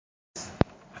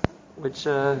which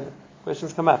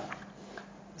questions come up.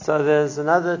 So there's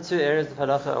another two areas of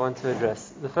halacha I want to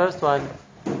address. The first one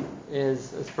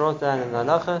is, it's brought down in the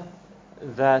halacha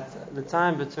that the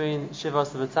time between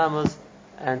Shivas of Tammuz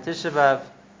and Tisha B'Av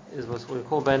is what we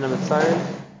call Bein HaMetzarim,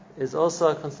 is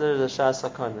also considered a Shah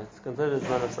Sakana. It's considered as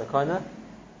one of Sakana.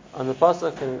 On the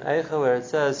pasuk in Eicha where it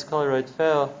says Kol Roid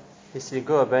Fe'el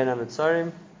Yisigua Bein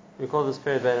HaMetzarim, we call this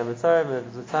period Bein HaMetzarim, and it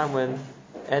was a time when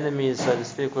enemies, so to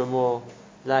speak, were more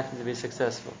likely to be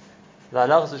successful. The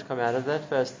halachas which come out of that,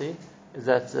 firstly, is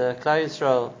that Klal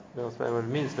Yisrael, we'll explain what it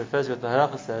means, but first what the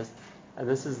halacha says, and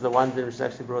this is the one thing which is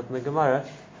actually brought in the Gemara.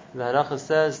 The halacha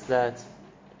says that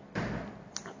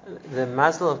the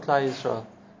mazal of Klal Yisrael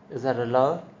is at a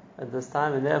low at this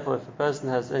time, and therefore if a person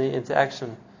has any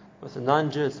interaction with a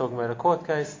non-Jew, it's talking about a court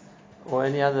case, or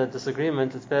any other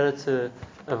disagreement, it's better to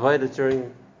avoid it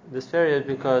during this period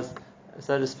because,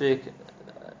 so to speak,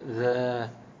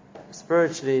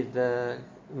 spiritually the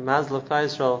mazal of Klal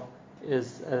Yisrael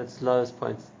is at its lowest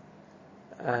point.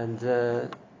 And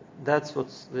that's what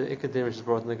the Ikadim which is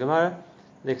brought in the Gemara.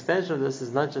 The extension of this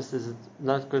is not just is it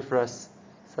not good for us,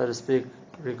 so to speak,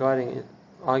 regarding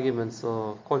arguments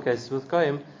or court cases with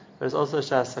Goyim, but it's also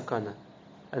Shas Sakana.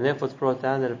 And therefore it's brought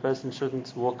down that a person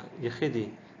shouldn't walk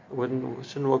Yechidi,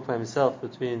 shouldn't walk by himself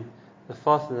between the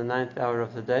 4th and the 9th hour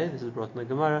of the day. This is brought in the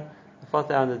Gemara. The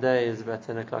 4th hour of the day is about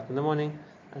 10 o'clock in the morning,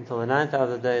 until the 9th hour of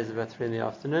the day is about 3 in the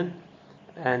afternoon.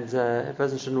 And a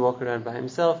person shouldn't walk around by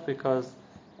himself because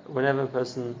whenever a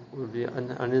person would be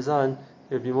on his own,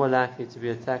 he would be more likely to be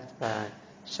attacked by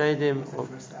Shadim.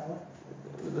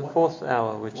 The 4th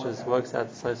hour, which works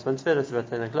out, so it's about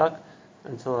 10 o'clock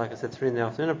until, like I said, 3 in the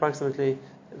afternoon approximately.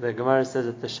 The Gemara says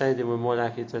that the Shadim were more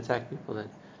likely to attack people then.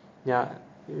 Now,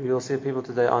 you'll see people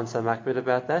today aren't so makbid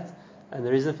about that, and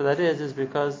the reason for that is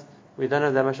because we don't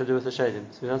have that much to do with the Shadim.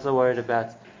 So we're not so worried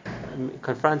about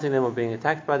confronting them or being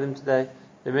attacked by them today.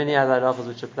 There are many other halachas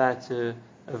which apply to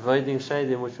avoiding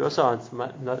Shadim, which we also aren't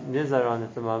not nizar on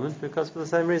at the moment, because for the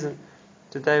same reason.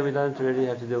 Today we don't really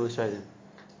have to deal with Shadim.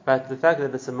 But the fact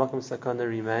that it's a Makom Sakana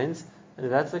remains, and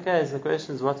if that's the case, the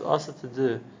question is what's also to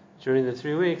do during the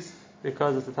 3 weeks,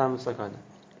 because it's a time of Sakana.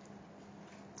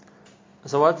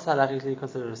 So what's halachically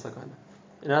considered a Sakana?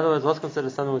 In other words, what's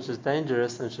considered something which is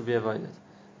dangerous and should be avoided?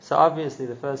 So obviously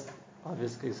the first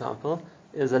obvious example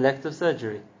is elective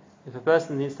surgery. If a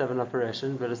person needs to have an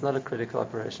operation, but it's not a critical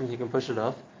operation, he can push it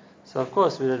off. So of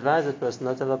course we'd advise that person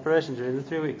not to have an operation during the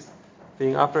 3 weeks.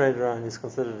 Being operated on is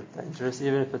considered dangerous,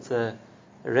 even if it's a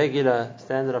regular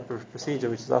standard procedure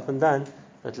which is often done,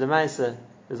 but lemaisa,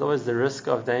 there's always the risk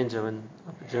of danger when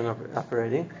during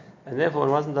operating, and therefore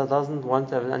one doesn't want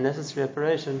to have an unnecessary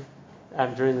operation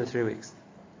during the 3 weeks.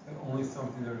 And only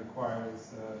something that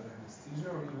requires anesthesia,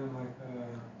 or even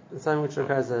like something which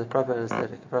requires a proper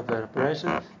anesthetic, a proper operation.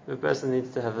 If a person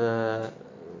needs to have a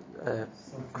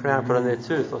crown put on their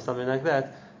tooth or something like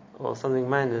that, or something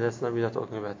minor, we're not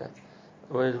talking about that.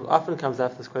 What often comes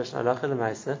up, this question, halacha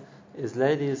l'maisa, is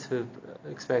ladies who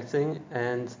are expecting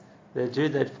and their due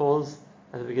date falls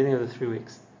at the beginning of the 3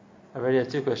 weeks. I already had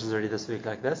 2 questions already this week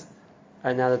like this,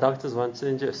 and now the doctors want to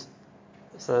induce.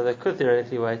 So they could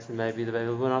theoretically wait and maybe the baby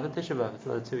will be born after Tisha B'Av. It's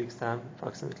another 2 weeks' time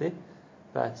approximately.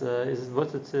 But is it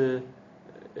better to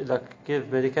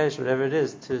give medication, whatever it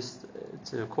is,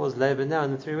 to cause labour now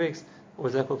in the 3 weeks, or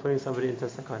is that for putting somebody into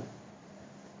sakana?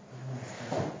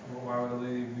 Why would a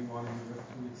lady be wanting to go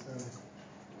 2 weeks early?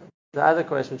 The other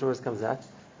question which always comes out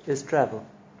is travel.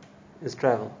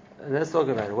 And let's talk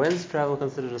about it. When is travel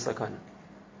considered a sakana?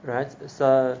 Right?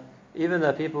 So even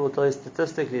though people will tell you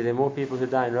statistically there are more people who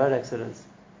die in road accidents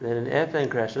than in airplane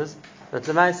crashes, but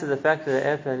the fact that the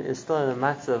airplane is still in a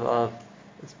matzav of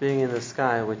it's being in the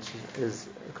sky, which is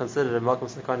considered a makom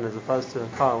sakana as opposed to a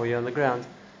car where you're on the ground,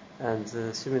 and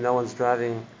assuming no one's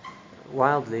driving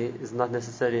wildly is not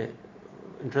necessarily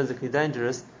intrinsically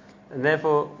dangerous, and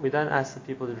therefore we don't ask the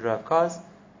people to drive cars,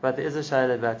 but there is a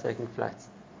shayla about taking flights.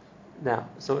 Now,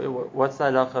 so what's the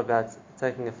halacha about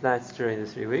taking a flight during the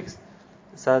 3 weeks?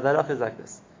 So the halacha is like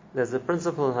this. There's a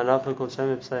principle in halacha called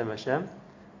Shem B'Sayim Hashem,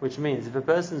 which means if a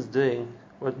person's doing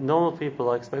what normal people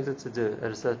are expected to do at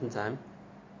a certain time,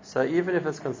 so even if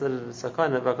it's considered a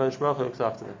sakana, HaKadosh Baruch Hu looks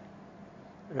after them.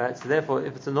 Right? So therefore,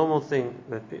 if it's a normal thing,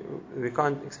 that we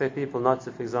can't expect people not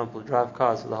to, for example, drive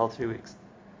cars for the whole 3 weeks.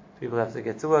 People have to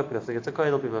get to work, people have to get to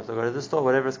kollel, people have to go to the store,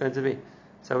 whatever it's going to be.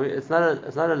 So it's not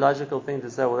a logical thing to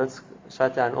say, well, let's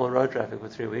shut down all road traffic for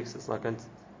 3 weeks.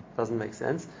 Doesn't make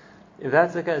sense. If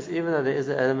that's the case, even though there is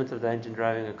an element of danger in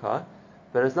driving a car,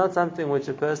 but it's not something which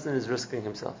a person is risking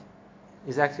himself.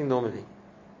 He's acting normally.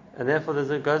 And therefore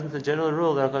it goes into the general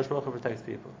rule that HaKadosh Baruch Hu protects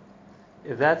people.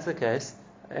 If that's the case,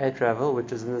 air travel,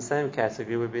 which is in the same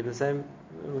category, would have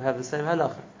the same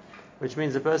halacha, which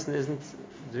means the person isn't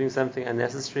doing something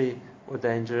unnecessary or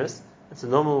dangerous. It's a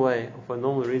normal way or for a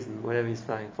normal reason, whatever he's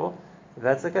flying for. If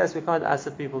that's the case, we can't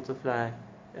ask people to fly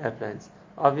airplanes.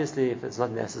 Obviously, if it's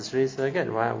not necessary, so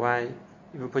again, why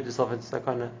even put yourself into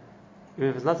sakana, even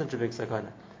if it's not such a big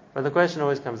sakana? But the question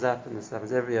always comes up, and this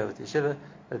happens every year with yeshiva,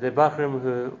 that there are bachrim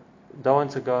who don't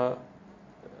want to go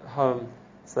home,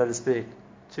 so to speak,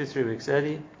 2-3 weeks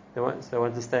early. They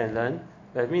want to stay and learn.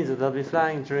 That means that they'll be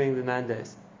flying during the 9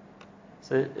 days.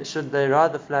 So should they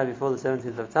rather fly before the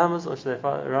 17th of Tammuz, or should they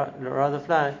rather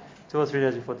fly 2 or 3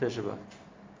 days before Tisha B'Av?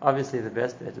 Obviously, the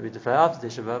best bet would be to fly after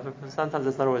Tisha B'Av, but sometimes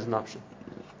that's not always an option.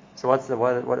 So what's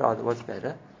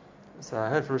better? So I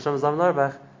heard from Shlomo Zalman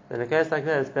Auerbach that in a case like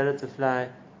that, it's better to fly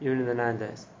even in the 9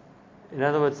 days. In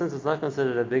other words, since it's not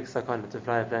considered a big sakana to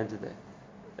fly a plane today,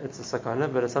 it's a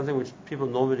sakana, but it's something which people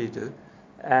normally do.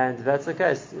 And if that's the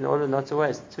case, in order not to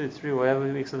waste 2, 3,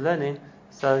 whatever weeks of learning,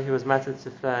 so he was mattered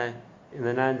to fly in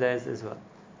the 9 days as well.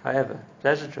 However,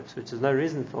 pleasure trips, which there's no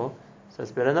reason for, so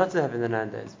it's better not to have in the 9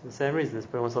 days. For the same reason, it's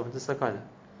putting oneself into sakana.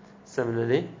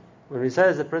 Similarly, when we say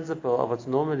as a principle of what's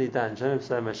normally done, Shem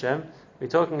Yisrael Hashem, we're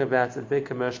talking about a big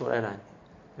commercial airline.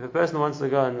 If a person wants to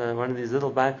go on one of these little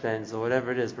biplanes or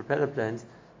whatever it is, propeller planes,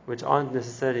 which aren't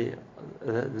necessarily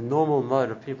the normal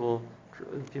mode of people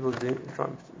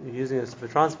using it for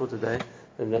transport today,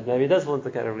 then that maybe does fall into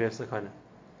the category of sakana.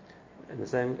 For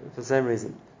the same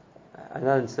reason. I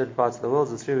know in certain parts of the world,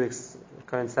 the 3 weeks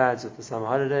coincides with the summer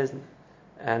holidays,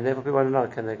 and therefore people want to know,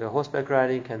 can they go horseback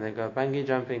riding, can they go bungee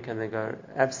jumping, can they go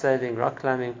abseiling, rock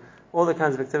climbing, all the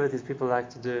kinds of activities people like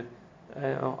to do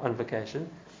on vacation.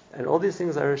 And all these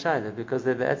things are rishayla because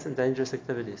they're be'etzim dangerous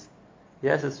activities.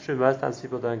 Yes, it's true, most times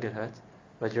people don't get hurt,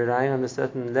 but you're relying on a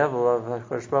certain level of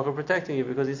HaKadosh Baruch Hu protecting you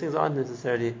because these things aren't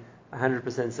necessarily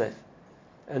 100% safe.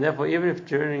 And therefore, even if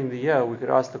during the year we could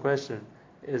ask the question,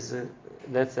 is,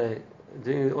 let's say,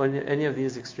 doing any of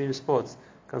these extreme sports,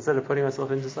 consider putting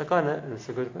myself into sakana, and it's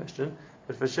a good question,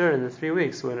 but for sure in the 3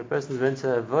 weeks when a person is meant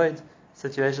to avoid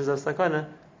situations of sakana,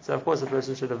 so of course a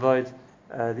person should avoid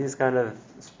these kind of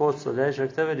sports or leisure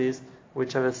activities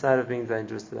which have a side of being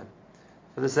dangerous to them.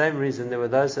 For the same reason, there were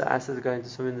those who asked going to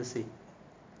swim in the sea.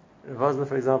 Rav Wosner,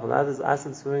 for example, now there's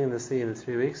asked swimming in the sea in the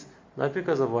 3 weeks, not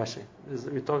because of washing.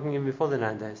 We're talking even before the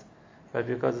 9 days, but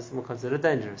because it's more considered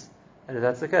dangerous. And if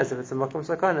that's the case, if it's a makom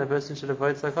sakana, a person should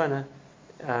avoid sakana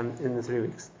in the 3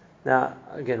 weeks. Now,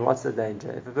 again, what's the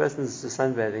danger? If a person is just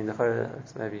sunbathing,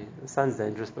 maybe the sun's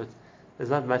dangerous, but there's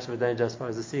not much of a danger as far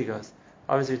as the sea goes.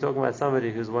 Obviously, you're talking about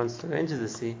somebody who wants to go into the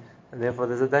sea, and therefore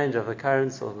there's a danger of the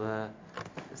currents or the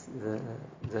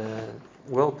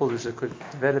whirlpool which could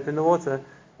develop in the water,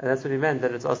 and that's what he meant,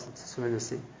 that it's also to swim in the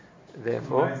sea.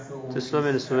 Therefore, to swim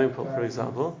in a swimming pool, for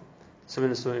example,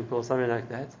 something like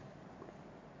that,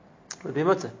 would be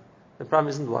mutter. The problem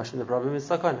isn't washing, the problem is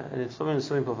sakana. And if swimming in a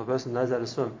swimming pool, if a person knows how to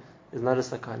swim, is not a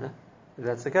sakana, if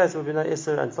that's the case, it would be no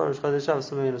isser and Rosh Chodesh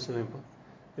swimming in a swimming pool.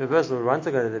 If a person would want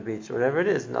to go to the beach, or whatever it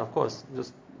is, now of course,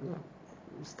 just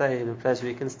stay in a place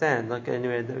where you can stand, not go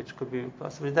anywhere which could be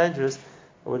possibly dangerous,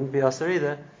 it wouldn't be asr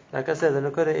either. Like I said, the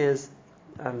nakuda is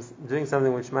doing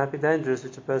something which might be dangerous,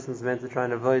 which a person is meant to try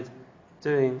and avoid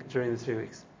doing during the 3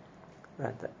 weeks.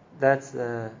 Right. That's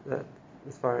as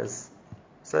far as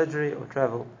surgery or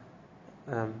travel.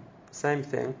 Same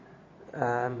thing.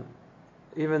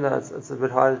 Even though it's a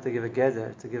bit harder to give a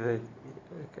gather, to give a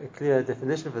clear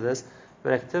definition for this,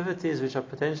 but activities which are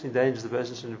potentially dangerous, the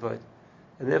person should avoid.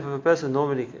 And therefore, if a person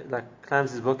normally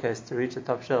climbs his bookcase to reach the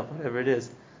top shelf, whatever it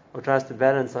is, or tries to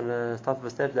balance on the top of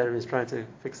a step ladder and is trying to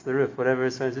fix the roof, whatever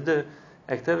it's trying to do,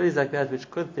 activities like that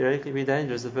which could theoretically be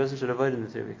dangerous, the person should avoid in the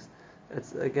 3 weeks.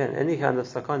 It's again, any kind of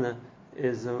sakana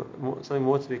is something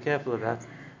more to be careful about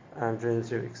during the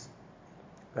 3 weeks.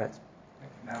 Right.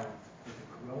 Now, with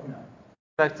the corona.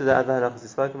 Back to the other halachas we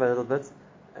spoke about a little bit,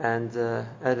 and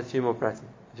add a few more points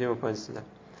to that.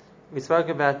 We spoke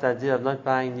about the idea of not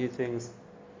buying new things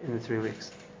in the 3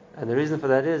 weeks, and the reason for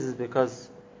that is because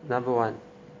number one,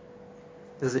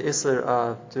 there's the issur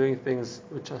of doing things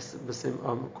which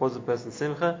cause a person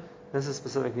simcha. This is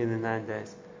specifically in the 9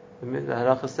 days. The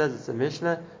halacha says, it's a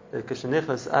mishnah, that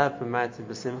kashanichas are permitted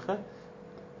b'simcha,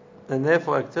 and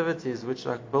therefore activities which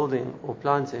are like building or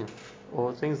planting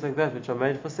or things like that which are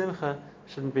made for simcha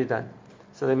shouldn't be done.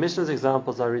 So the mishnah's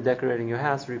examples are redecorating your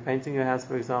house, repainting your house,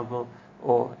 for example,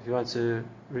 or if you want to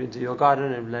redo your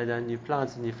garden and lay down new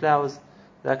plants and new flowers,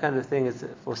 that kind of thing is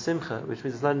for simcha, which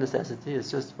means it's not a necessity, it's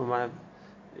just for my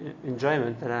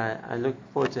enjoyment that I look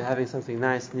forward to having something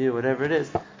nice, new, whatever it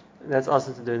is. That's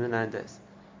also to do in the 9 days.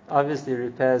 Obviously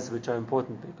repairs which are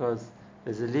important because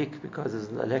there's a leak because there's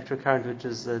an electric current which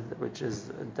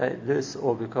is loose,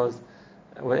 or because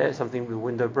something, the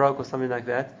window broke or something like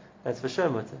that, that's for sure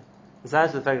mutter.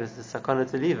 Besides the fact that it's a sakana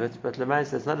to leave it, but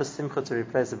lemaisa it's not a simcha to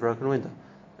replace a broken window.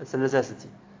 It's a necessity.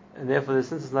 And therefore,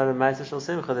 since it's not a ma'aser shel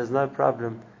simcha, there's no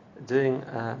problem doing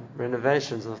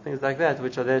renovations or things like that,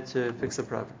 which are there to fix a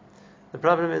problem. The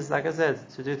problem is, like I said,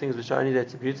 to do things which are only there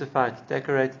to beautify, to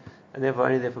decorate, and therefore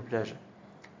only there for pleasure.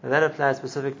 And that applies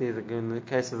specifically in the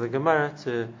case of the Gemara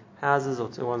to houses or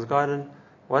to one's garden.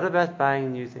 What about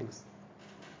buying new things?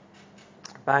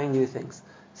 Buying new things.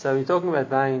 So we're talking about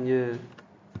buying new.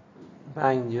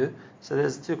 So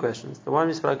there's two questions. The one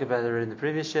we spoke about already in the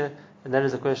previous year, and that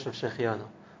is a question of shechianu.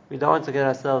 We don't want to get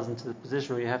ourselves into the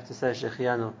position where you have to say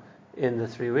shechianu in the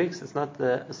 3 weeks. It's not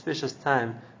the auspicious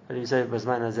time when you say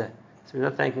Bazman Hazeh. So we're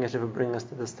not thanking Hashem for bringing us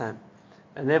to this time.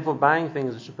 And therefore buying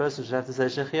things which a person should have to say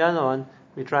shechianu on,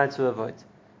 we try to avoid.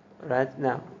 Right?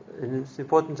 Now, it's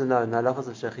important to know in the halachos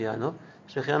of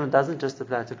shechianu doesn't just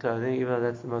apply to clothing, even though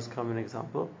that's the most common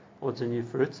example, or to new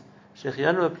fruits.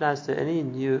 Shechianu applies to any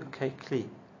new kli.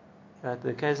 Right?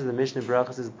 The case of the Mishnah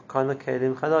Berachos is kana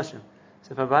kelim chadashim.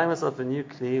 So if I'm buying myself a new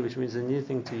kli, which means a new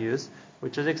thing to use,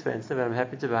 which is expensive, and I'm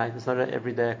happy to buy it, it's not an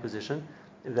everyday acquisition.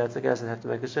 If that's the case, I have to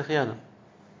make a shechianu.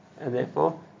 And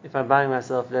therefore, if I'm buying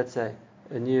myself, let's say,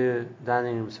 a new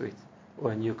dining room suite,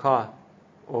 or a new car,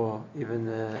 or even,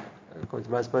 according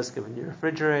to most poskim, a new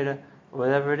refrigerator, or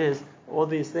whatever it is, all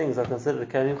these things are considered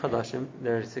kelim chadashim.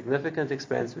 They're a significant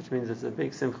expense, which means it's a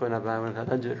big simcha when I buy one. I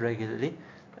don't do it regularly.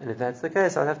 And if that's the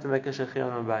case, I'll have to make a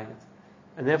shechianu on buying it.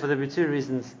 And therefore, there'll be two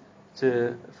reasons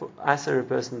for aser a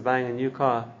person buying a new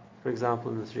car, for example,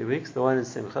 in the 3 weeks. The one is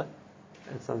simcha.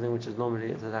 It's something which is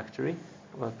normally a luxury,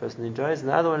 what a person enjoys. And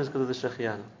the other one is because of the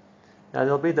shechianu. Now,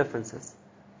 there'll be differences.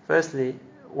 Firstly,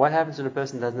 what happens when a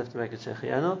person doesn't have to make a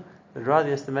shechianu, but rather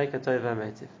he has to make a tova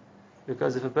meitiv?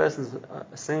 Because if a person's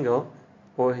single,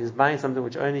 or he's buying something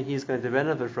which only he's going to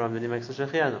benefit from, then he makes a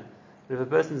shechianu. But if a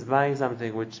person's buying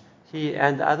something which he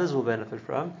and others will benefit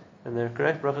from, then the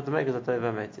correct bracha to make is a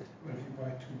tova meitiv. But if you buy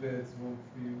 2 beds, one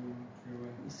for you, one for your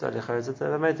wife. So lechar is a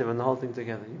tova meitiv, and the whole thing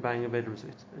together. You're buying a bedroom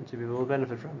suite, and 2 people will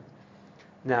benefit from it.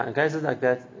 Now, in cases like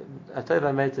that, a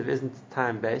tova meitiv isn't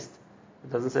time-based.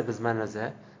 It doesn't say b'zman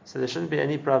hazeh, so there shouldn't be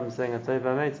any problem saying a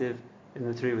tova meitiv in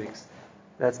the 3 weeks.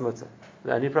 That's mutter.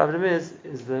 The only problem is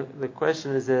the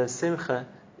question, is there a simcha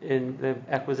in the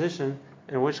acquisition,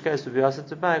 in which case we'd be asked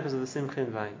to buy because of the simcha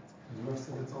in buying it. The rest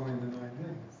of it's only in the 9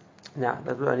 days. Now,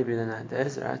 that will only be the 9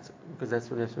 days, right? Because that's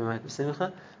when we have to make the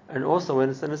simcha, and also when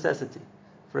it's a necessity.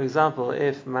 For example,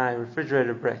 if my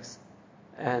refrigerator breaks,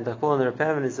 and I call on the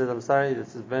repairman and he says, I'm sorry,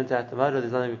 this is burnt out the motor,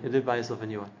 there's nothing we can do, buy yourself a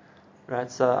new one. Right?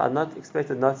 So I'm not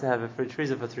expected not to have a fridge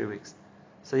freezer for 3 weeks.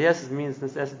 So yes, it means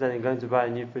necessitating going to buy a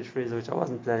new fridge freezer, which I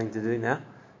wasn't planning to do now.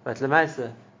 But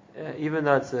lemaisa, even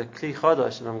though it's a kli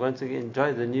chodosh and I'm going to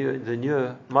enjoy the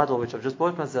newer model which I've just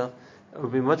bought myself, it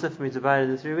would be mutter for me to buy it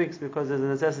in the 3 weeks because there's a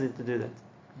necessity to do that.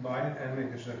 Buy it and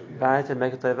make a shechianu. Buy it and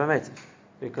make it tova meitiv,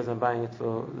 because I'm buying it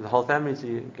for the whole family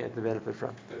to get the benefit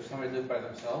from. So if somebody did it by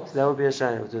themselves? So that would be a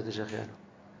shayna, we'll do it the shechianu.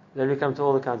 Then we come to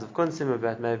all the kinds of kunsim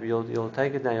about maybe you'll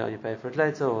take it now, you pay for it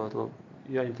later, or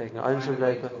you're only taking ownership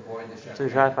later. So we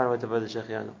try to find a way to avoid the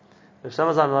shechianu. If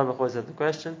someone's on the before said the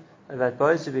question about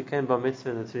boys who became bar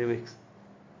mitzvah in the 3 weeks.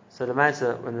 So the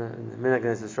matter when in the minhag in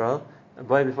Israel, a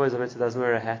boy before his bar mitzvah doesn't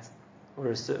wear a hat or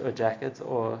a jacket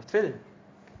or tefillin,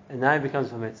 and now he becomes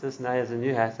bar mitzvah. So now he has a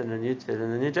new hat and a new tefillin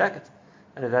and a new jacket.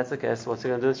 And if that's the case, what's he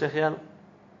going to do with shechianu?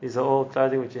 These are all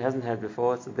clothing which he hasn't had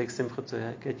before. It's a big simcha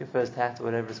to get your first hat or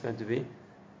whatever it's going to be.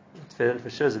 Tefillin for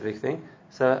sure is a big thing.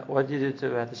 So what do you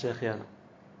do about the shechianu?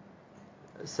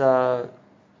 So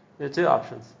there are two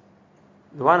options.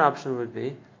 The one option would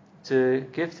be to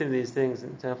gift him these things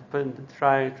and to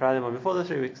try them on before the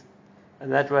 3 weeks.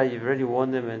 And that way you've already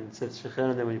worn them and said shechianu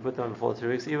on them when you put them on before the 3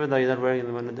 weeks, even though you're not wearing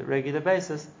them on a regular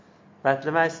basis. But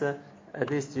lemaisa, at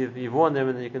least you've worn them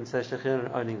and then you can say shechianu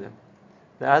on owning them.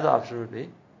 The other option would be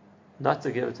not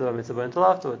to give it to the mitzvah until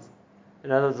afterwards.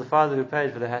 In other words, the father who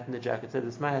paid for the hat and the jacket said,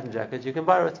 "It's my hat and jacket, you can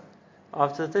borrow it.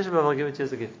 After the Tisha B'Av, I'll give it to you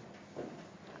as a gift."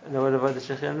 And then would avoid the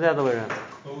shechianu the other way around.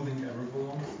 Clothing ever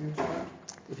belongs to your child?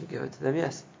 If you give it to them,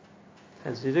 yes.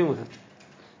 Depends what you're doing with it.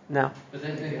 Now, But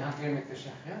then how can you make the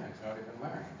shechianu? He's already been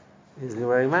wearing it. he's been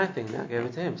wearing my thing, now I gave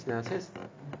it to him, so now it's his.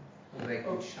 Well, they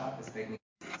can shop as big.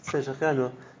 So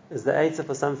shechianu is the eitzah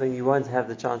for something you won't have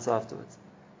the chance afterwards.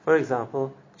 For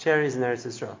example, cherries in Eretz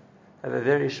Yisrael have a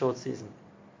very short season.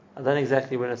 I don't know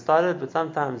exactly when it started, but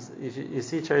sometimes if you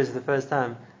see cherries for the first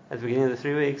time at the beginning of the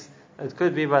 3 weeks, it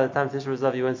could be by the time Tisha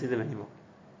B'Av you won't see them anymore.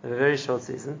 They have a very short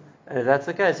season, and if that's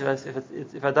the case,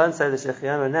 if I don't say the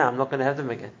shechianu now, I'm not going to have them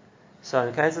again. So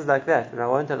in cases like that, when I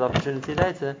won't have the opportunity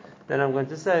later, then I'm going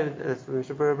to say, as the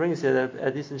Mishnah Berurah brings here, that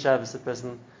at least in Shabbos a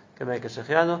person can make a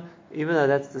shechianu, even though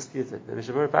that's disputed. The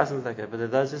Mishnah Berurah passes like that, but there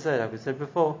are those who say, like we said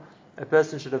before, a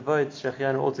person should avoid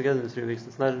shechianu altogether in 3 weeks.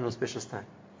 It's not an auspicious time.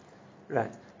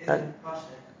 Right. Is it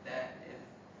possible that if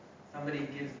somebody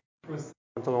gives...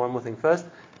 I'm talking one more thing first,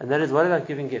 and that is, what about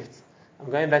giving gifts? I'm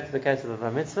going back to the case of the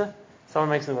bar mitzvah. Someone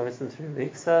makes a bar mitzvah in 3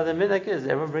 weeks, so the minhag is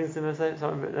everyone brings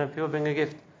them people bring a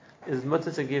gift. Is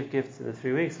mutter to give gifts in the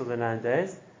 3 weeks or the 9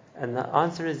 days? And the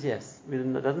answer is yes.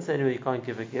 It doesn't say anywhere you can't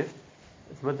give a gift.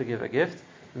 It's mutter to give a gift.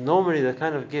 Normally, the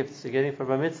kind of gifts you're getting for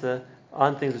bar mitzvah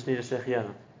aren't things which need a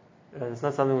shechianu. It's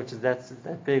not something which is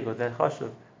that big or that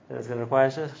chashuv that is going to require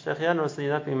shechianu, so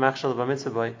you're not being machshel bar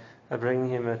mitzvah by bringing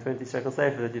him a 20 shekel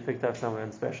sefer that you picked up somewhere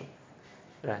in special.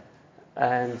 Right.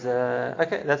 And,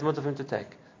 okay, that's mutter for him to take.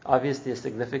 Obviously, a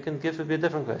significant gift would be a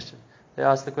different question. They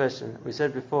asked the question, we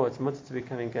said before, it's mutter to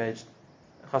become engaged.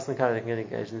 Chassan and Kala can get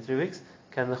engaged in 3 weeks.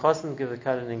 Can the Chassan give the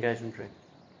Kala an engagement ring?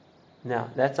 Now,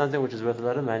 that's something which is worth a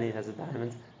lot of money. It has a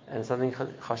diamond, and it's something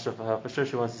chashuv for her. For sure,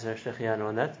 she wants to say shechianu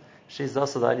on that. She's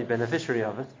also the only beneficiary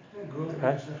of it.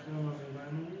 Right?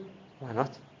 Why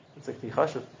not? It's a kli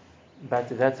chashuv.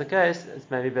 But if that's the case, it's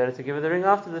maybe better to give her the ring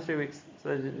after the 3 weeks. So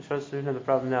it shows she doesn't have the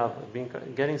problem now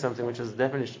of getting something which is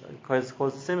definitely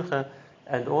causes simcha,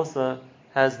 and also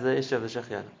has the issue of the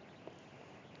shechianu.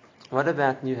 What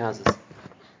about new houses?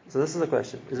 So this is the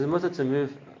question: is it mutter to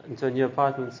move into a new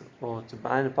apartment or to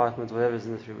buy an apartment, whatever is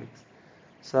in the 3 weeks?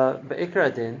 So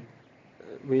be'ikra din,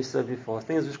 we said before,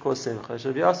 things which cause simcha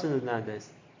should be also in the 9 days,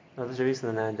 not the 3 weeks in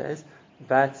the 9 days.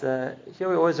 But here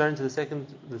we always run into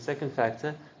the second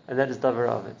factor, and that is davar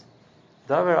avid.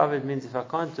 Davar avid means if I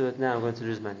can't do it now, I'm going to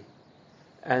lose money.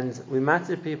 And we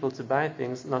matter people to buy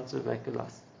things not to make a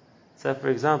loss. So, for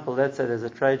example, let's say there's a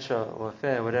trade show or a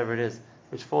fair, whatever it is,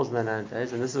 which falls in the 9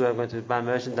 days, and this is where I'm going to buy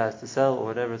merchandise to sell or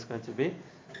whatever it's going to be.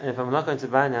 And if I'm not going to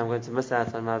buy now, I'm going to miss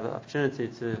out on my opportunity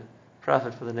to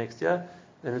profit for the next year.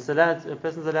 Then a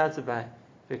person's allowed to buy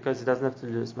because he doesn't have to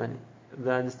lose money.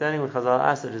 The understanding with Chazal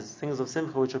Asad is things of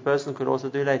simcha which a person could also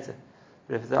do later.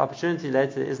 But if the opportunity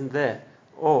later isn't there,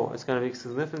 or it's going to be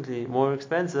significantly more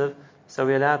expensive, so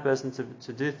we allow a person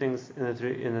to do things in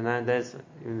the 9 days,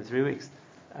 in the 3 weeks,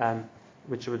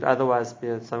 which would otherwise be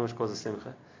something which causes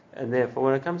simcha. And therefore,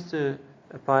 when it comes to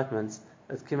apartments,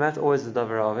 it's kimat always the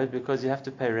davar of it, because you have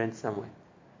to pay rent somewhere.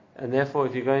 And therefore,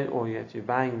 if you're going, or if you're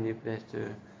buying, you have to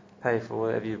pay for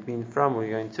wherever you've been from, or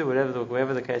you're going to,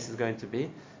 wherever the case is going to be.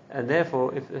 And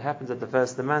therefore, if it happens at the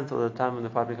first of the month, or the time when the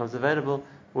apartment becomes available,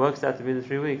 works out to be the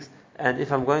 3 weeks. And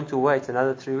if I'm going to wait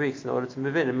another 3 weeks in order to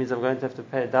move in, it means I'm going to have to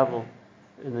pay double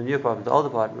in the new apartment, the old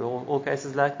apartment, all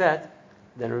cases like that,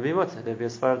 then it will be mutter. There'll be a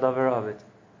svar of davar of it.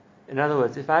 In other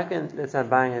words, if I can, let's say I'm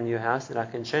buying a new house and I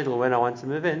can schedule when I want to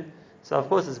move in, so of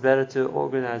course it's better to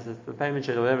organize the payment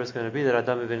schedule, whatever it's going to be, that I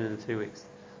don't move in the 3 weeks.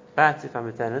 But if I'm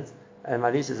a tenant and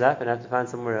my lease is up and I have to find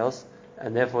somewhere else,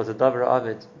 and therefore it's a davar of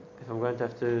it, if I'm going to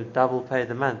have to double pay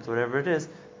the month, whatever it is,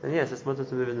 then yes, it's mutter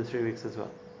to move in the 3 weeks as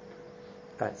well.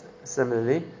 Right.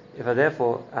 Similarly, if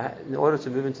in order to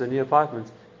move into a new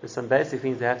apartment, there's some basic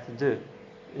things they have to do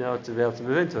in order to be able to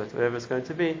move into it, whatever it's going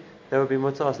to be, that would be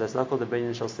mutar. That's not called the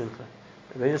binyan shel simcha.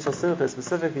 The binyan shel simcha is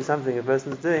specifically something a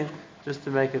person is doing just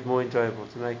to make it more enjoyable,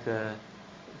 to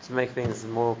make things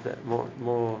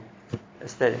more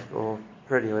aesthetic or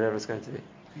pretty, whatever it's going to be.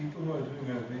 People who are doing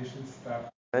renovations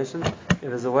stop. If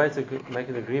there's a way to make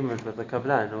an agreement with the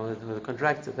kablan or with the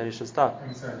contractor, then you should stop.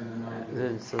 I'm sorry, the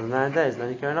 9 days. So the 9 days, then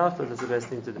you carry on after, that's the best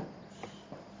thing to do.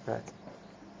 Right.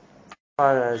 As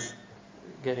far as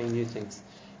getting new things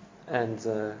and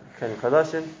Kohen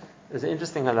Kadashim, there's an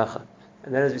interesting halacha.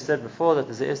 And then, as we said before, that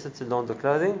there's an issur to launder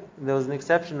clothing. There was an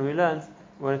exception we learned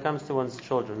when it comes to one's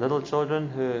children. Little children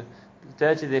who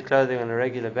dirty their clothing on a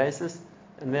regular basis,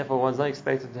 and therefore one's not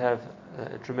expected to have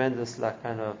a tremendous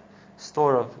kind of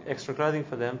store of extra clothing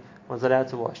for them. One's allowed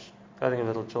to wash clothing of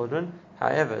little children.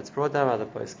 However, it's brought down by the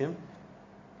poskim.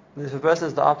 If a person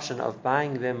has the option of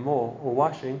buying them more or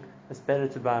washing, it's better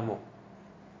to buy more.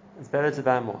 It's better to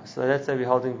buy more. So let's say we're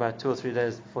holding by 2 or 3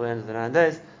 days before the end of the 9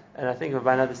 days, and I think if I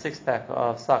buy another 6-pack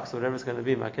of socks or whatever it's going to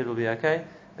be, my kid will be okay.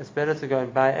 It's better to go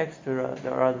and buy extra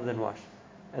rather than wash.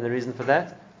 And the reason for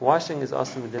that, washing is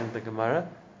awesome within the Gemara,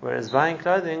 whereas buying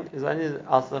clothing is only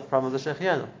also from the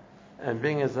shechianu. And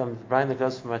being as I'm buying the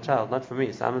clothes for my child, not for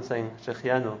me, so I'm not saying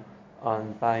shechianu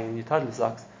on buying new toddler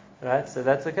socks, right? So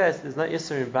that's the case. There's no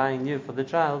issur in buying new for the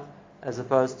child as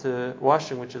opposed to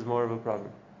washing, which is more of a problem.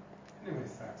 Anyway,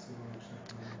 socks, you don't actually.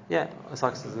 Yeah,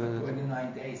 socks is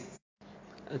 29 days.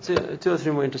 2 or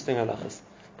 3 more interesting halachas.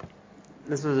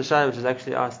 This was a shayla which was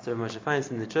actually asked to Moshe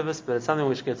Feinstein in the Chuvas, but it's something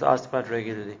which gets asked quite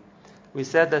regularly. We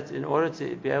said that in order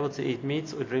to be able to eat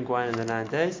meat or drink wine in the 9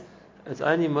 days, it's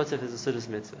only mutter if it's a Sudas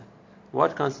mitzvah.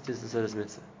 What constitutes a Sudas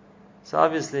mitzvah? So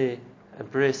obviously, a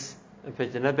bris, a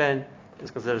pitin ben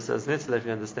is considered a Sudas mitzvah, if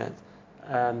you understand.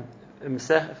 A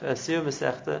siyum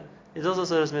mesechta is also a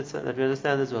Sudas mitzvah, that we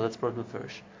understand as well. That's brought in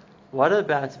Furish. What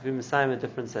about if we Messiah a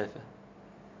different sefer?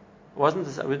 We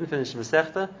didn't finish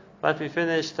Masechta, but we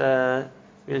finished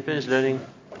learning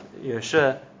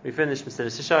Yeshua, we finished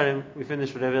Mesilas Yesharim, we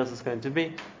finished whatever else it's going to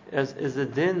be. Is the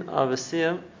din of a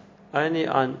siyum only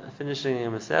on finishing a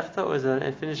Masechta, or is it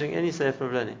on finishing any sefer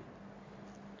of learning?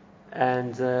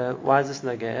 And why is this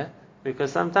nagaya?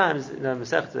 Because sometimes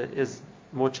Masechta is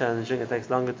more challenging, it takes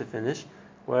longer to finish,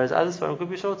 whereas other sefer could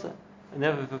be shorter. And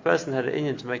therefore, if a person had an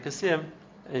inyan to make a siyum,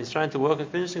 and he's trying to work on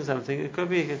finishing something, it could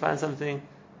be he can find something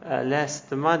less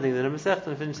demanding than a Masechta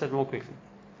and finish that more quickly.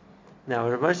 Now,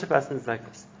 Rav Moshe Paskins like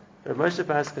this. Rav Moshe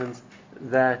Paskins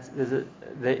that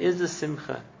there is a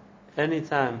simcha any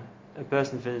time a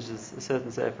person finishes a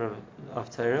certain sefer of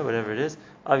Torah, whatever it is.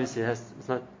 Obviously, it's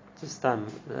not just some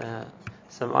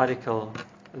article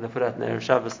they put out in Erev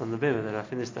Shabbos on the Bima that I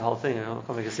finished the whole thing. I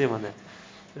can't make a siyum on that.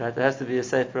 Right? There has to be a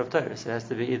sefer of Torah, so it has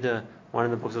to be either one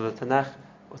of the books of the Tanakh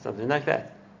or something like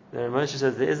that. Now, Moshe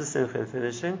says there is a simcha in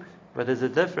finishing, but there's a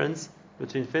difference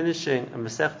between finishing a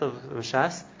Masechta of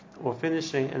Mashas or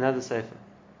finishing another sefer.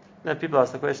 Now, people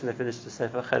ask the question: they finished the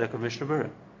sefer Chelek of Mishnah Berurah,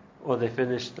 or they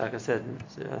finished, like I said,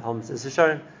 Halmas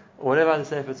Yisharim, or whatever other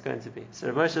sefer it's going to be.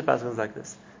 So Moshe Paskins like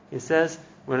this. He says,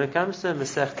 when it comes to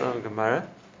Masechta of Gemara,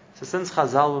 so since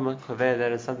Chazal will convey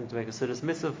that it's something to make a Sudas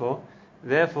mitzvah for,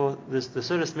 therefore the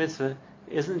Sudas mitzvah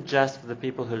isn't just for the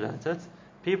people who learnt it.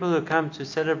 People who come to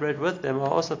celebrate with them are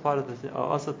also part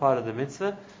of the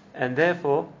mitzvah, and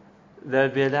therefore they'll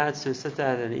be allowed to sit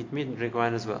down and eat meat and drink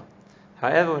wine as well.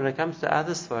 However, when it comes to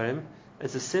other svarim,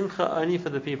 it's a simcha only for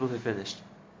the people who finished,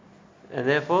 and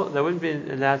therefore they wouldn't be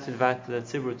allowed to invite the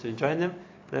tzibur to join them.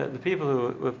 The people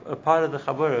who were a part of the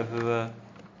chabura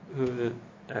who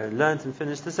learned and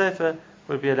finished the sefer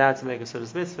would be allowed to make a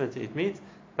Sudas mitzvah and to eat meat,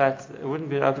 but it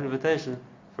wouldn't be an open invitation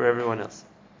for everyone else.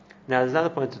 Now, there's another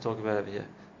point to talk about over here,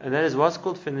 and that is what's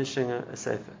called finishing a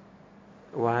sefer.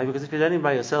 Why? Because if you're learning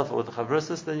by yourself or with the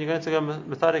chavrusis, then you're going to go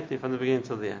methodically from the beginning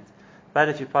till the end. But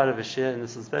if you're part of a shir, and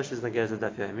this especially is Nagez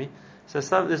Daf Yomi, so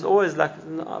there's always, like,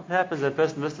 it happens that a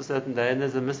person missed a certain day, and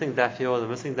there's a missing daf here, or the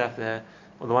missing daf there,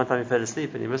 or the one time he fell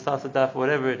asleep and he missed half the daf, or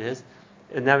whatever it is,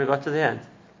 and now we got to the end.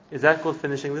 Is that called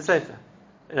finishing the sefer?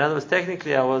 In other words,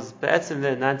 technically I was be'etzim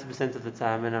there 90% of the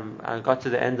time, and I got to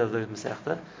the end of the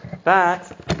Masechta, but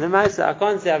the Maisa, I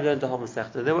can't say I've learned the whole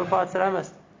Masechta. There were parts that I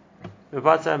missed.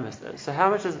 So how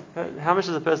much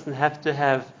does a person have to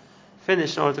have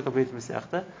finished in order to complete the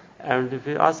Masechta? And if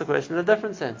you ask the question in a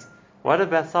different sense, what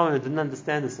about someone who didn't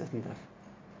understand a certain daf?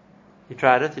 He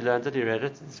tried it, he learned it, he read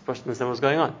it, he just couldn't understand what was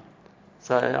going on.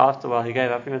 So after a while he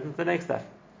gave up, he went into the next daf.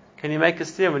 Can you make a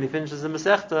siyum when he finishes the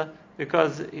Masechta?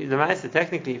 Because the Maisa,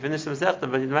 technically, he finished the Masechta,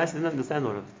 but the Maisa didn't understand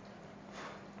all of it.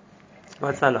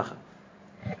 What's halacha?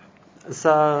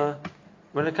 So,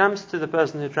 when it comes to the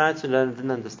person who tried to learn and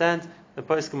didn't understand, the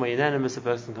poskim are unanimous, a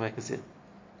person can make a siyum.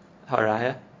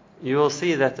 Haraya, you will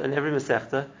see that in every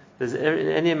Masechta, there's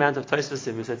any amount of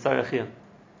Tosfosim who said Tzarech and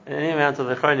any amount of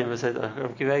the Chronim who said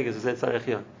Rav Kivegas who said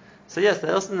Tzarech. So yes, they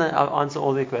also answer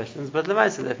all their questions, but the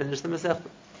Maisa, they finished the Masechta.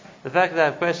 The fact that I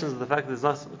have questions, the fact that it's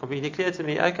not completely clear to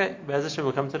me, okay, Be'ez Hashem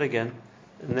will come to it again.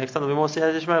 And next time there'll be more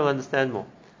Siyad Yishmael, we'll understand more.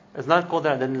 It's not called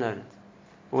that I didn't learn it.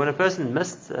 But when a person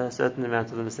missed a certain amount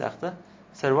of the Masechta,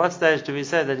 so at what stage do we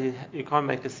say that you can't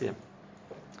make a siyum?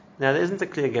 Now there isn't a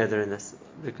clear gather in this,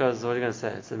 because what are you going to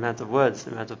say? It's the amount of words,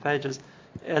 the amount of pages.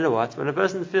 Elawat, when a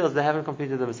person feels they haven't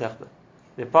completed the Masechta,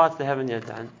 their parts they haven't yet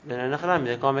done, then they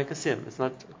can't make a siyum. It's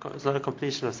not a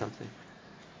completion of something.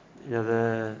 You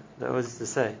know, they always used to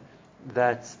say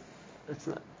that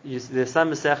there's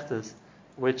some Masechtas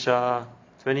which are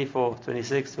 24,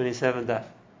 26, 27 daf.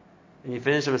 And you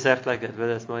finish a Masechta like that,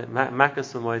 whether it's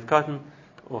Makas or Moed Cotton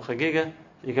or Chagiga,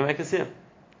 you can make a siyum.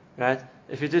 Right?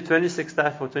 If you do 26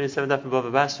 daf or 27 daf in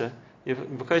Bava Basra,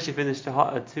 because you finished 2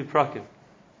 prakim,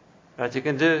 right? You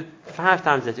can do 5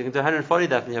 times that. You can do 140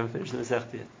 daf and you haven't finished the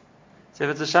Masechta yet. So if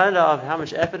it's a shayla of how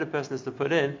much effort a person has to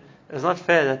put in, it's not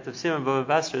fair that the siyum in Bava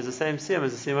Basra is the same siyum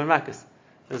as the siyum in Makas.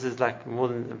 This is like more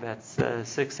than about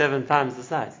 6-7 times the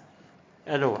size.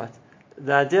 And what?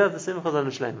 The idea of the simcha is on a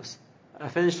shleimus. I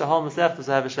finished the whole Masechta,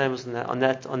 so I have a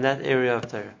shleimus on that area of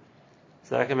Torah,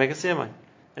 so I can make a siyum.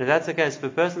 And if that's the case, if a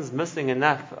person is missing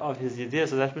enough of his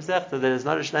yediyas of that Masechta, then it's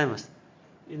not a shleimus.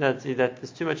 that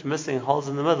there's too much missing holes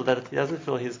in the middle, that he doesn't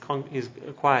feel he's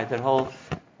acquired that whole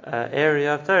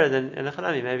area of Torah, then in a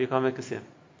Chanami, maybe you can't make a siyum.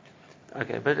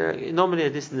 Okay, but normally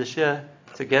at least in the Shia,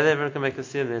 together everyone can make a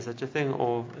siyum, there's such a thing,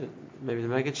 or maybe to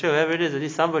make it sure, whoever it is, at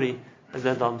least somebody has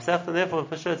learned Al Masech, and therefore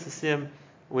for sure it's a siyum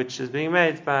which is being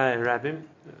made by rabbim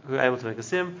who are able to make a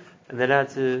siyum, and they're allowed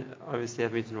to obviously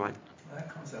have meat and wine. That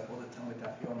comes up all the time with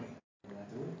Daf Yomi.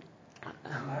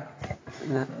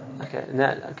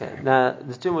 Now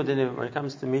there's two more dinim when it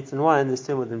comes to meat and wine. There's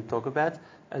two more dinim to talk about,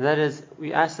 and that is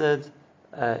we acid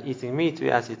eating meat, we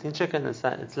acid eating chicken,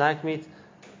 and it's like meat.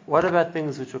 What about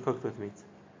things which were cooked with meat?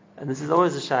 And this is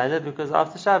always a shayla because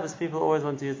after Shabbos people always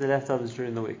want to use the leftovers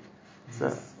during the week.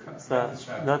 So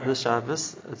not the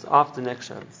Shabbos, it's after next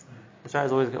Shabbos. The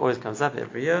Shabbos always comes up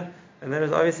every year, and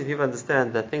then obviously people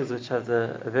understand that things which have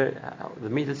the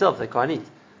meat itself they can't eat.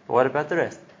 But what about the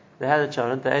rest? They had a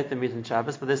cholent, they ate the meat in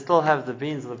Shabbos, but they still have the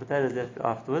beans or the potatoes left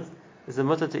afterwards. Is it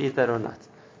mutter to eat that or not?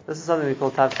 This is something we call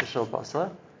tav shel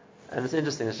basar, and it's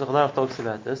interesting. The Shulchan Aruch talks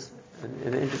about this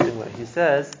in an interesting way. He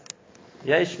says,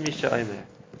 "Yesh misha omer."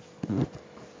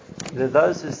 There are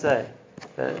those who say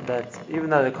that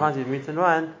even though they can't eat meat and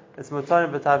wine, it's mutar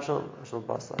b'tav shel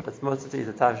basar. It's mutter to eat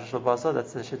the tav shel basar.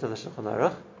 That's the shit of the Shulchan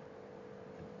Aruch.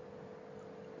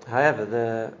 However,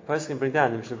 the person can bring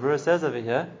down. The Mishnah Berurah says over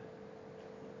here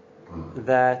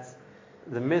that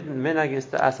the minhag is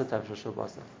to asat tav shel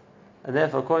basar, and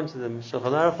therefore, according to the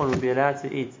Shulchan Aruch, one would be allowed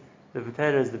to eat the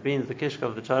potatoes, the beans, the kishka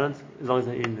of the cholent, as long as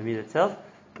they're eating the meat itself.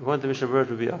 According to Mishnah Berurah, it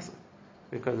would be asat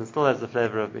because it still has the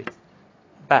flavor of meat.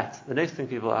 But the next thing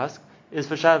people ask is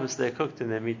for Shabbos they're cooked in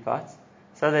their meat pots,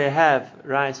 so they have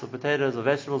rice or potatoes or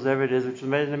vegetables, whatever it is, which is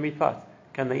made in a meat pot.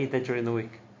 Can they eat that during the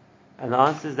week? And the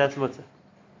answer is that's mutter.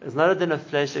 It's not a din of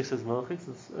fleishiks as milchiks.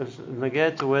 It's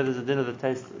negated to where there's a din of the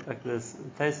taste, like this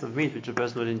taste of meat which a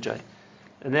person would enjoy.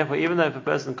 And therefore, even though if a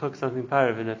person cooks something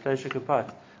parav in a fleishik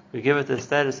pot, we give it the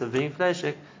status of being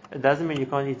fleishik, it doesn't mean you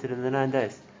can't eat it in the 9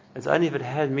 days. It's only if it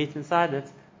had meat inside it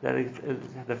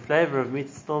that the flavor of meat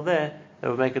is still there that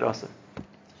will make it awesome.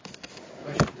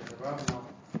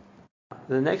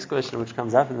 The next question which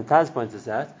comes up, and the Taz points this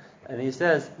out, and he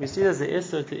says, we see there's the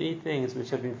issur to eat things which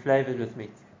have been flavored with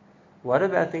meat. What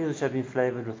about things which have been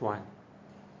flavored with wine?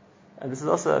 And this is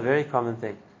also a very common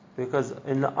thing, because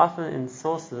often in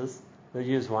sauces they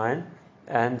use wine,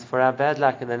 and for our bad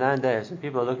luck in the 9 days, when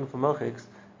people are looking for milchiks,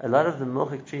 a lot of the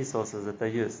milchik cheese sauces that they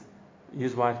use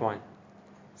white wine.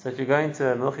 So if you're going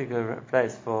to a milchik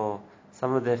place for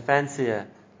some of their fancier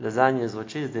lasagnas or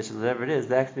cheese dishes, whatever it is,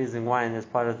 they're actually using wine as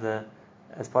part of the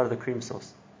cream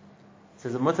sauce. So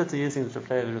there's a mutter to use things which are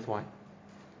flavored with wine.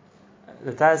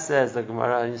 The Taz says, the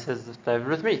Gemara, and he says it's flavored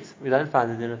with meat. We don't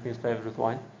find that anything is flavored with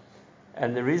wine.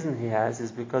 And the reason he has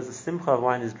is because the simcha of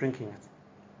wine is drinking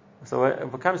it. So when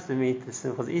it comes to meat, the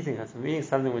simcha is eating it. So if I'm eating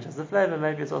something which has a flavor,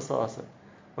 maybe it's also awesome.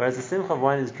 Whereas the simcha of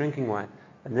wine is drinking wine.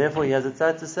 And therefore he has a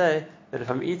tzad to say that if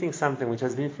I'm eating something which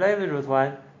has been flavored with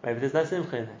wine, maybe there's no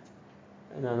simcha in it.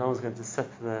 And no one's going to set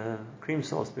the cream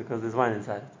sauce because there's wine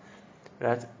inside it.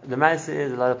 Right? The ma'aseh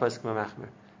is a lot of poskim machmer.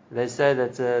 They say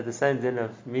that the same din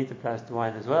of meat applies to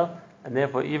wine as well, and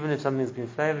therefore even if something's been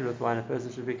flavored with wine, a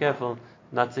person should be careful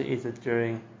not to eat it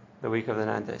during the week of the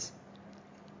 9 days.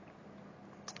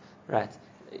 Right.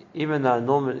 Even though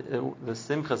normally the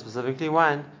simcha, specifically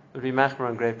wine, would be machmer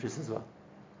on grape juice as well.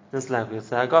 Just like we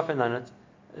say agafen on it,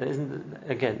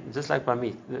 again, just like by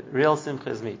meat. The real simcha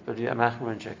is meat, but we have machmer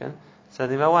on chicken. So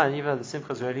the wine, even though the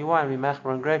simcha is really wine, we machmer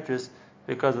on grape juice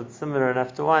because it's similar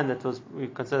enough to wine that we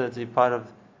consider it to be part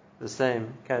of the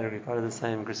same category, part of the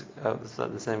same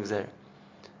gzera.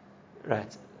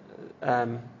 Right.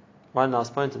 One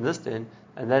last point in this din,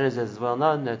 and that is as well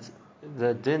known that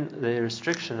the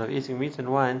restriction of eating meat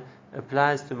and wine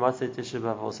applies to Motzei Tisha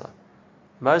B'Av also.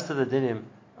 Most of the dinim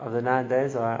of the 9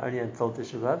 days are only until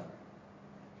Tisha B'Av,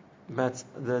 but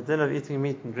the din of eating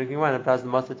meat and drinking wine applies to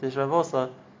Motzei Tisha B'Av also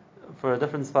for a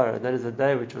different svara, and that is a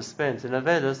day which was spent in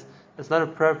Avedus. It's not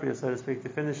appropriate, so to speak, to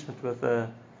finish it with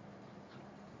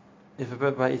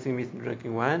by eating meat and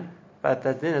drinking wine, but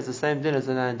that din is the same din as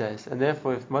the 9 days, and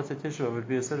therefore if Motzei Tisha B'Av would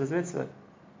be a Sudas mitzvah,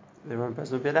 the one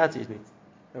person would be allowed to eat meat.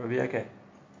 That would be okay.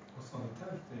 Also on the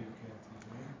 10th day you can't eat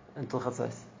meat. Until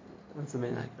Chatzos. That's the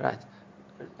main thing. Right.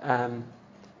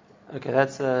 Okay,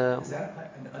 that's Is that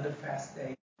like another fast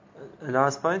day? the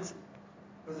last point.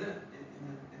 Was it in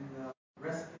the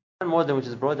recipe? One more than which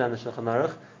is brought down the Shulchan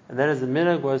Aruch, and that is the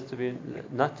minhag was to be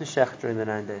not to shech during the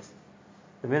 9 days.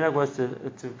 The minhag was to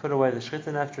put away the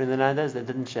shchitanaf during the 9 days. They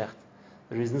didn't shech.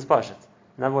 The reason is pashat.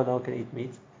 Number one, no one can eat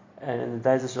meat, and in the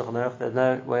days of Shulchan Aruch, there's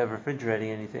no way of refrigerating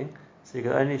anything, so you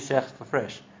can only shech for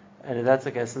fresh. And if that's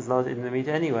the case, since no one's eating the meat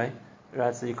anyway,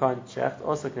 right? So you can't shecht.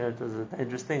 Also, it was a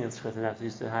dangerous thing in shchita, and you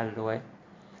used to hide it away.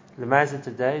 The Ma'aseh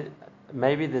today,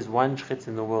 maybe there's one shchit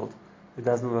in the world who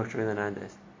doesn't work during the 9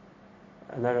 days.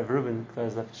 I know Rav Reuben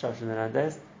closed up shop during the 9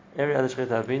 days. Every other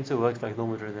shchita I've been to works like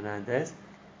normal during the 9 days,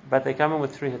 but they come in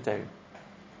with 3 heterim.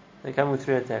 They come with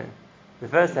 3 heterim. The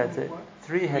first heter,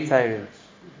 3 heterim.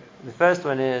 The first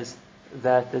one is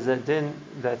that there's a din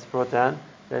that's brought down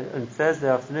that on Thursday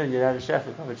afternoon you're allowed to shech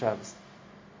for Shabbos.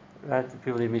 Right?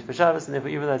 People need meat for Shabbos, and therefore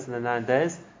even though it's in the 9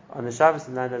 days, on the Shabbos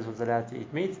the 9 days was allowed to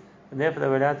eat meat, and therefore they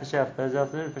were allowed to shech Thursday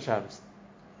afternoon for Shabbos.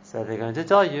 So they're going to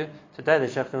tell you today they're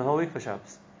shechting the whole week for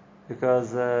Shabbos,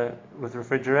 because with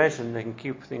refrigeration they can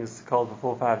keep things cold for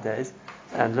 4 or 5 days,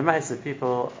 and the Lemaisa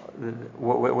people,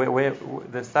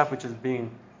 the stuff which is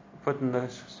being put in the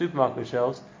supermarket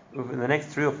shelves in the next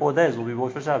 3 or 4 days will be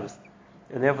bought for Shabbos,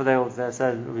 and therefore they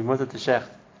say it will be mutter to shech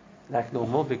like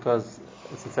normal because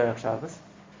it's a Tzarech Shabbos.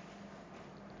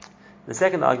 The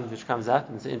second argument which comes up,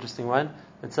 and it's an interesting one,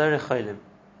 the Tzarech Cholim.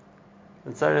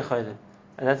 The Tzarech Cholim.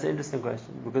 And that's an interesting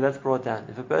question, because that's brought down.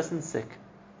 If a person's sick,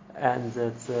 and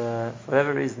it's, for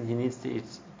whatever reason he needs to eat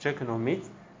chicken or meat,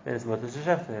 then it's mutter to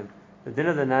shech for him. The din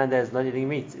of the 9 days not eating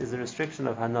meat is a restriction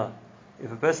of hana.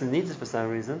 If a person needs it for some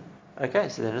reason, okay,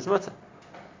 so then it's mutter.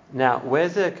 Now,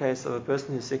 where's there a case of a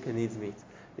person who's sick and needs meat?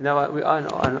 You know what, we on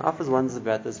offers wonders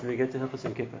about this when we get to Hilchos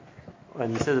Yom Kippur.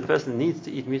 When you say the person needs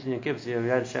to eat meat in Yom Kippur, so you're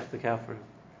allowed to shech the cow for him.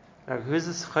 Now, who's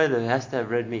this chayla who has to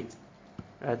have red meat?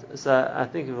 Right? So I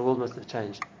think the world must have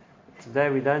changed. Today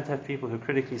we don't have people who are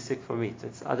critically sick for meat.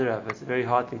 It's other. It's a very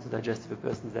hard thing to digest if a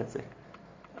person's that sick.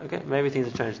 Okay, maybe things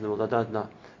have changed in the world, I don't know.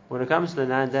 When it comes to the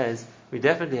 9 days, we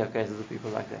definitely have cases of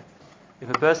people like that. If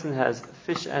a person has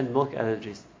fish and milk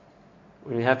allergies,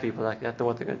 when we have people like that, then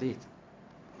what they're going to eat.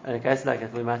 And in a case like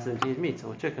that, we might them to eat meat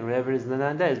or chicken, whatever it is in the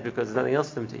 9 days, because there's nothing else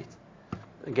for them to eat.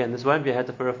 Again, this won't be a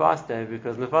heter for a fast day,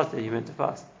 because in the fast day you're meant to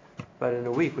fast. But in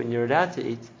a week, when you're allowed to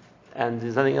eat, and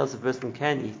there's nothing else a person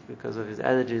can eat because of his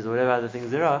allergies or whatever other things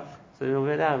there are, so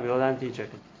we'll allow him to eat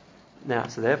chicken. Now,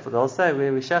 so therefore they'll say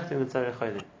we're shechting the tzarech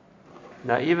cholim.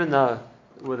 Now, even though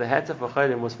the heter for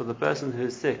cholim was for the person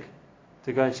who's sick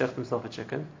to go and shecht himself a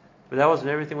chicken, but that was when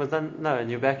everything was done. No, in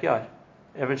your backyard,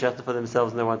 everyone shechted for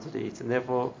themselves and they wanted to eat, and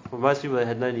therefore for most people they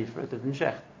had no need for it. They didn't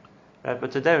shecht. Right?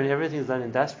 But today, when everything is done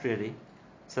industrially,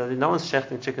 so no one's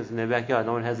shechting chickens in their backyard.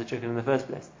 No one has a chicken in the first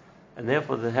place. And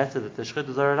therefore, the heter that the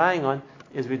shchitas are relying on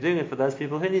is we're doing it for those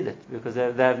people who need it, because they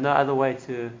have no other way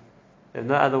to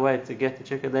get the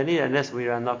chicken they need unless we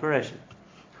run the operation.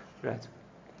 Right.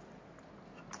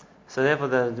 So therefore,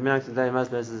 the minhag today in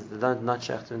most places they don't not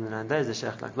shecht in the 9 days; they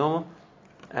shecht like normal,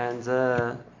 and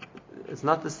it's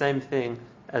not the same thing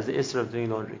as the issur of doing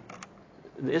laundry.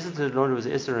 The issur to do laundry was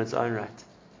the issur in its own right,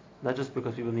 not just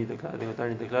because people need the clothing or don't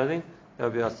need the clothing. That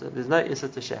would be also. There's no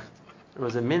issur to shecht. It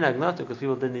was a minhag not because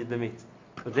people didn't need the meat.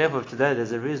 But therefore, if today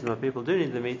there's a reason why people do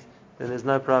need the meat, then there's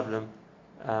no problem.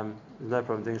 There's no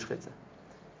problem doing shchita.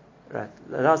 Right.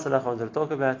 The last halacha I wanted to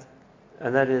talk about,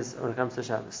 and that is when it comes to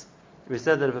Shabbos. We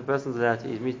said that if a person is allowed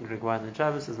to eat meat and drink wine on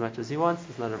Shabbos as much as he wants,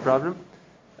 it's not a problem.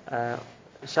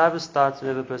 Shabbos starts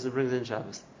whenever a person brings in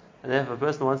Shabbos, and if a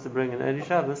person wants to bring in early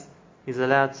Shabbos, he's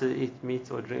allowed to eat meat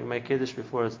or make kiddush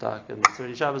before it's dark, and it's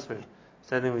already Shabbos for him.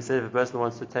 Same thing we said, if a person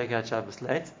wants to take out Shabbos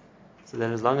late, so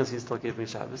then as long as he's still keeping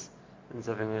Shabbos, and he's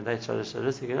having a late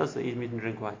Shabbos, he can also eat meat and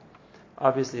drink wine.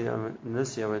 Obviously, in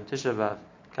this year, when Tisha B'Av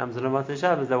comes on Motzei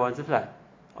Shabbos, that won't apply.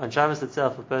 On Shabbos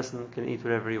itself, a person can eat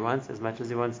whatever he wants, as much as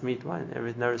he wants meat, wine,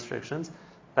 no restrictions.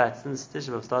 But since Tisha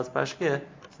B'Av starts Bashkir,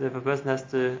 so if a person has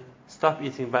to stop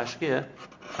eating Bashkir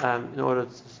in order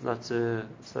not to,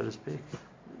 so to speak,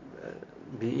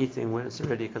 be eating when it's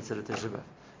already considered Tisha B'Av.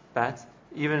 But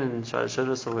even in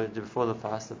Shabbos or before the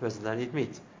fast, the person doesn't eat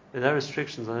meat. There are no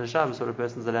restrictions on a Shabbos what a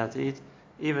person is allowed to eat,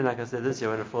 even like I said this year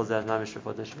when it falls out Mamish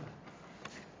before Tisha B'Av.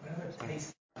 What about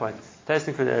taste? Point.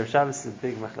 Tasting for the Erev Shabbos is a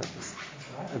big machlokes.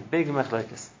 A big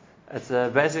machlokes. It's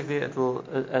basically it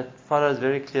follows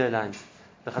very clear lines.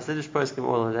 The Hasidic poskim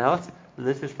all allow it, the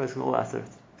Litvish poskim all assert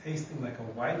it. Tasting like a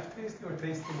wife tasting, or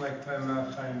tasting like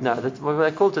Chaim? No, that's what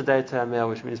they call today Tamel,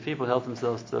 which means people help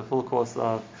themselves to a full course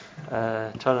of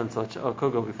cholent or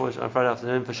kugel before on Friday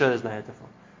afternoon. For sure, there's no heter for.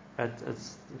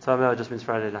 It's Tamel just means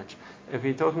Friday lunch. If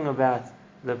you're talking about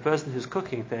the person who's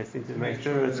cooking tasting to make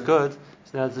sure it's good,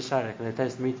 so now it's the sharik, and they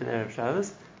taste meat in Erev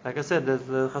Shabbos. Like I said,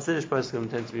 the Hasidic poskim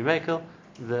tend to be mekel,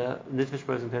 the Litvish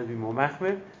poskim tend to be more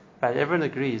machmir, but everyone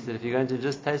agrees that if you're going to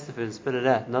just taste the food and spit it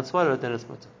out, not swallow it, then it's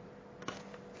mutter.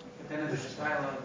 But then it's a style of